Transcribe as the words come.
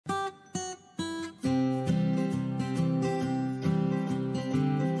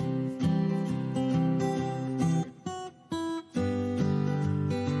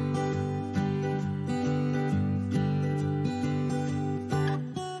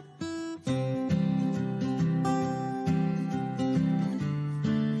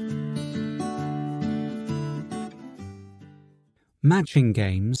Matching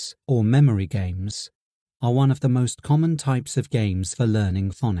games, or memory games, are one of the most common types of games for learning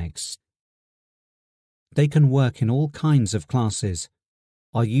phonics. They can work in all kinds of classes,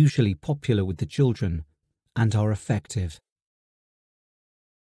 are usually popular with the children, and are effective.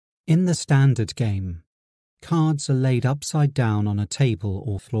 In the standard game, cards are laid upside down on a table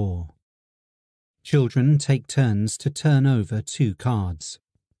or floor. Children take turns to turn over 2 cards.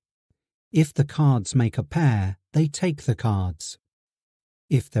 If the cards make a pair, they take the cards.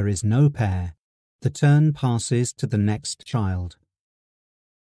 If there is no pair, the turn passes to the next child.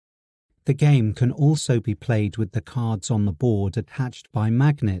 The game can also be played with the cards on the board attached by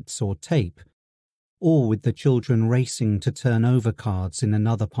magnets or tape, or with the children racing to turn over cards in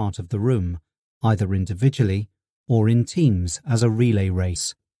another part of the room, either individually or in teams as a relay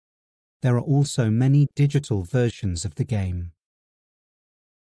race. There are also many digital versions of the game.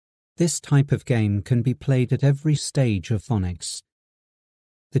 This type of game can be played at every stage of phonics.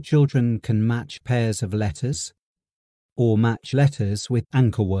 The children can match pairs of letters, or match letters with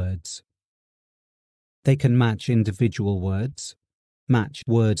anchor words. They can match individual words, match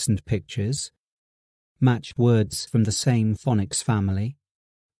words and pictures, match words from the same phonics family,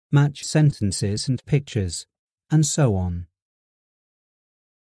 match sentences and pictures, and so on.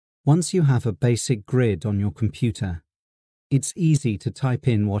 Once you have a basic grid on your computer, it's easy to type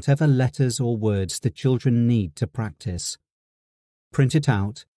in whatever letters or words the children need to practice. Print it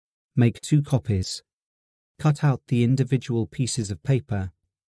out, make 2 copies, cut out the individual pieces of paper,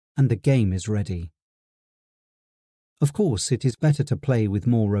 and the game is ready. Of course, it is better to play with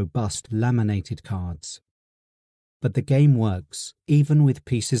more robust laminated cards, but the game works even with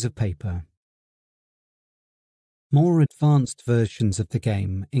pieces of paper. More advanced versions of the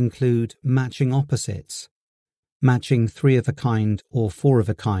game include matching opposites, matching 3 of a kind or 4 of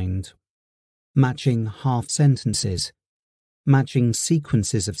a kind, matching half sentences, matching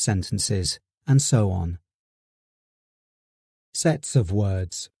sequences of sentences, and so on. Sets of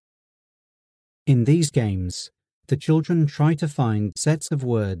words. In these games, the children try to find sets of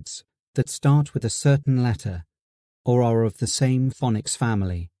words that start with a certain letter or are of the same phonics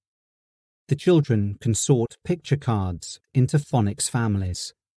family. The children can sort picture cards into phonics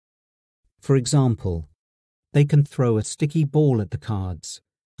families. For example, they can throw a sticky ball at the cards,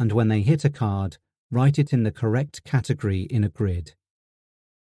 and when they hit a card, write it in the correct category in a grid.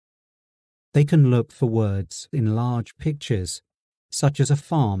 They can look for words in large pictures, such as a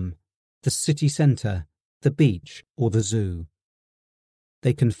farm, the city centre, the beach, or the zoo.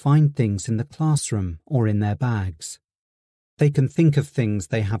 They can find things in the classroom or in their bags. They can think of things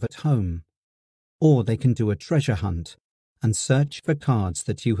they have at home, or they can do a treasure hunt and search for cards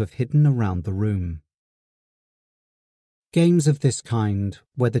that you have hidden around the room. Games of this kind,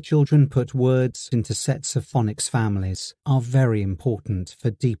 where the children put words into sets of phonics families, are very important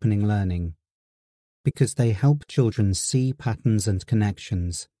for deepening learning, because they help children see patterns and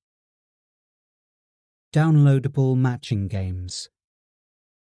connections. Downloadable matching games.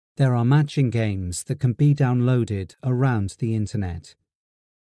 There are matching games that can be downloaded around the internet.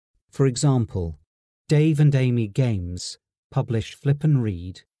 For example, Dave and Amy Games publish Flip and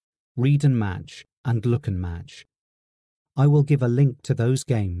Read, Read and Match, and Look and Match. I will give a link to those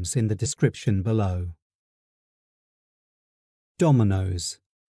games in the description below. Dominoes.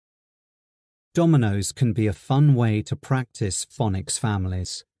 Dominoes can be a fun way to practice phonics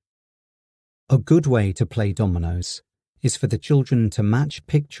families. A good way to play dominoes is for the children to match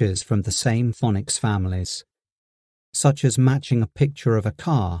pictures from the same phonics families, such as matching a picture of a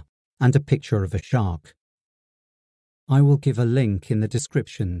car and a picture of a shark. I will give a link in the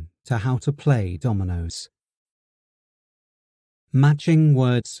description to how to play dominoes. Matching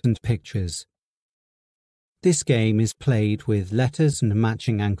words and pictures. This game is played with letters and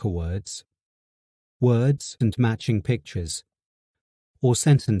matching anchor words, words and matching pictures, or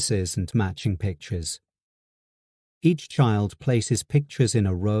sentences and matching pictures. Each child places pictures in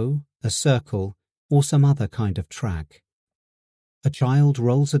a row, a circle, or some other kind of track. A child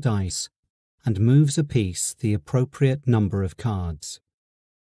rolls a dice and moves a piece the appropriate number of cards.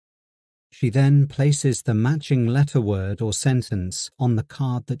 She then places the matching letter word or sentence on the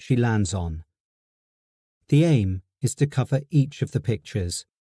card that she lands on. The aim is to cover each of the pictures.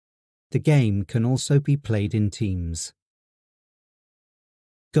 The game can also be played in teams.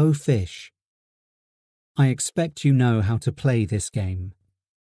 Go Fish. I expect you know how to play this game.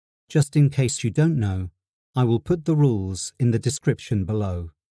 Just in case you don't know, I will put the rules in the description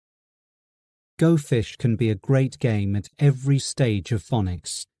below. Go Fish can be a great game at every stage of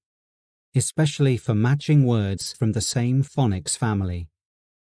phonics, especially for matching words from the same phonics family.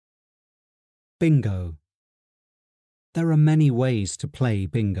 Bingo. There are many ways to play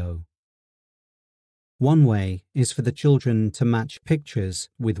bingo. One way is for the children to match pictures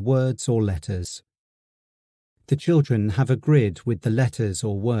with words or letters. The children have a grid with the letters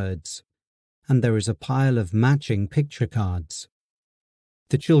or words, and there is a pile of matching picture cards.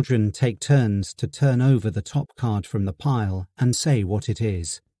 The children take turns to turn over the top card from the pile and say what it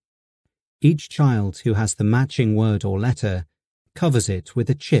is. Each child who has the matching word or letter covers it with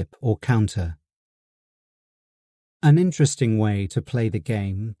a chip or counter. An interesting way to play the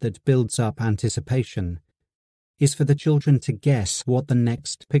game that builds up anticipation is for the children to guess what the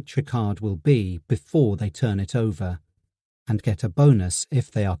next picture card will be before they turn it over, and get a bonus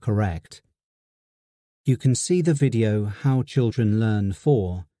if they are correct. You can see the video How Children Learn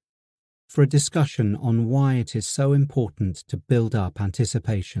for a discussion on why it is so important to build up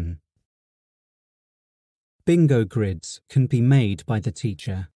anticipation. Bingo grids can be made by the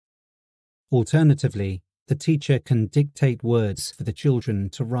teacher. Alternatively, the teacher can dictate words for the children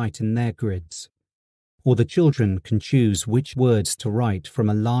to write in their grids, or the children can choose which words to write from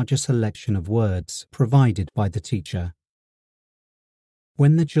a larger selection of words provided by the teacher.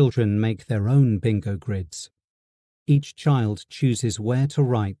 When the children make their own bingo grids, each child chooses where to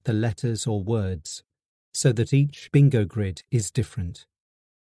write the letters or words, so that each bingo grid is different.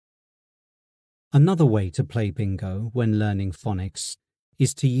 Another way to play bingo when learning phonics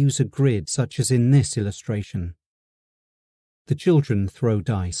is to use a grid such as in this illustration. The children throw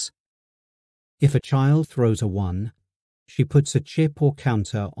dice. If a child throws a 1, she puts a chip or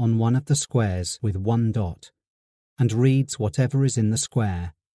counter on one of the squares with 1 dot and reads whatever is in the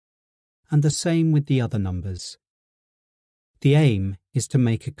square, and the same with the other numbers. The aim is to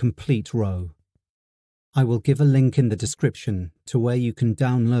make a complete row. I will give a link in the description to where you can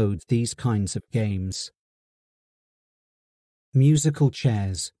download these kinds of games. Musical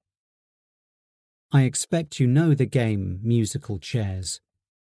chairs. I expect you know the game musical chairs.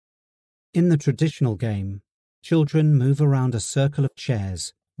 In the traditional game, children move around a circle of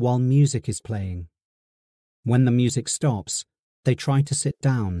chairs while music is playing. When the music stops, they try to sit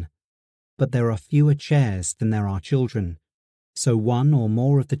down, but there are fewer chairs than there are children, so one or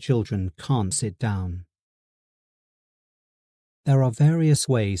more of the children can't sit down. There are various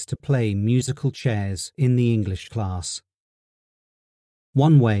ways to play musical chairs in the English class.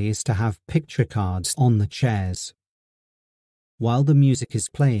 One way is to have picture cards on the chairs. While the music is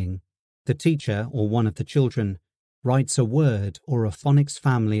playing, the teacher or one of the children writes a word or a phonics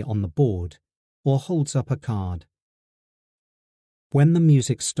family on the board or holds up a card. When the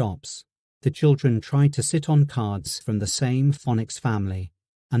music stops, the children try to sit on cards from the same phonics family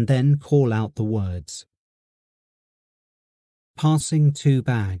and then call out the words. Passing 2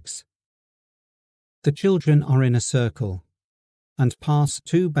 bags. The children are in a circle and pass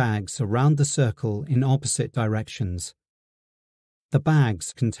 2 bags around the circle in opposite directions. The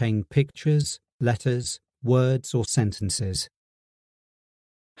bags contain pictures, letters, words or sentences.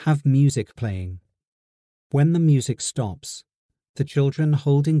 Have music playing. When the music stops, the children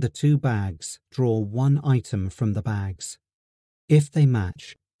holding the 2 bags draw 1 item from the bags. If they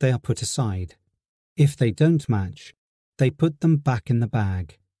match, they are put aside. If they don't match, they put them back in the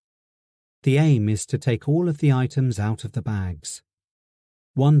bag. The aim is to take all of the items out of the bags.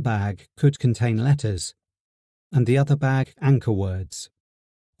 One bag could contain letters, and the other bag anchor words,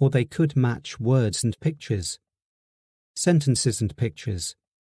 or they could match words and pictures, sentences and pictures,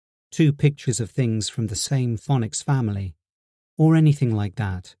 2 pictures of things from the same phonics family, or anything like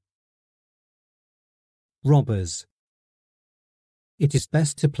that. Robbers. It is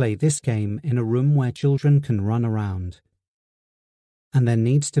best to play this game in a room where children can run around, and there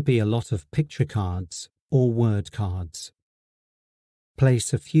needs to be a lot of picture cards or word cards.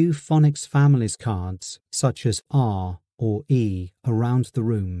 Place a few phonics families cards, such as R or E, around the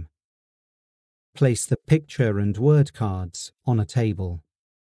room. Place the picture and word cards on a table.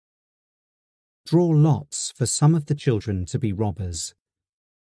 Draw lots for some of the children to be robbers.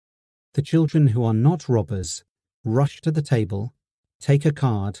 The children who are not robbers rush to the table, take a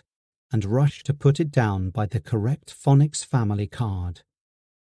card, and rush to put it down by the correct phonics family card.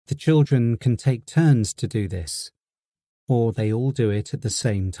 The children can take turns to do this, or they all do it at the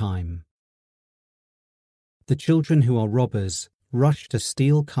same time. The children who are robbers rush to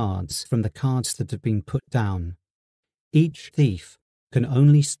steal cards from the cards that have been put down. Each thief can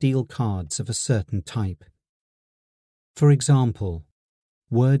only steal cards of a certain type. For example,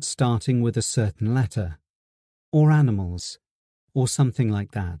 words starting with a certain letter, or animals, or something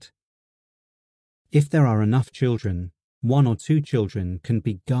like that. If there are enough children, 1 or 2 children can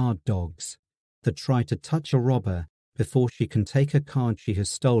be guard dogs that try to touch a robber before she can take a card she has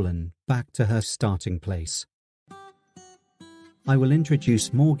stolen back to her starting place. I will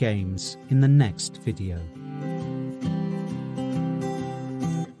introduce more games in the next video.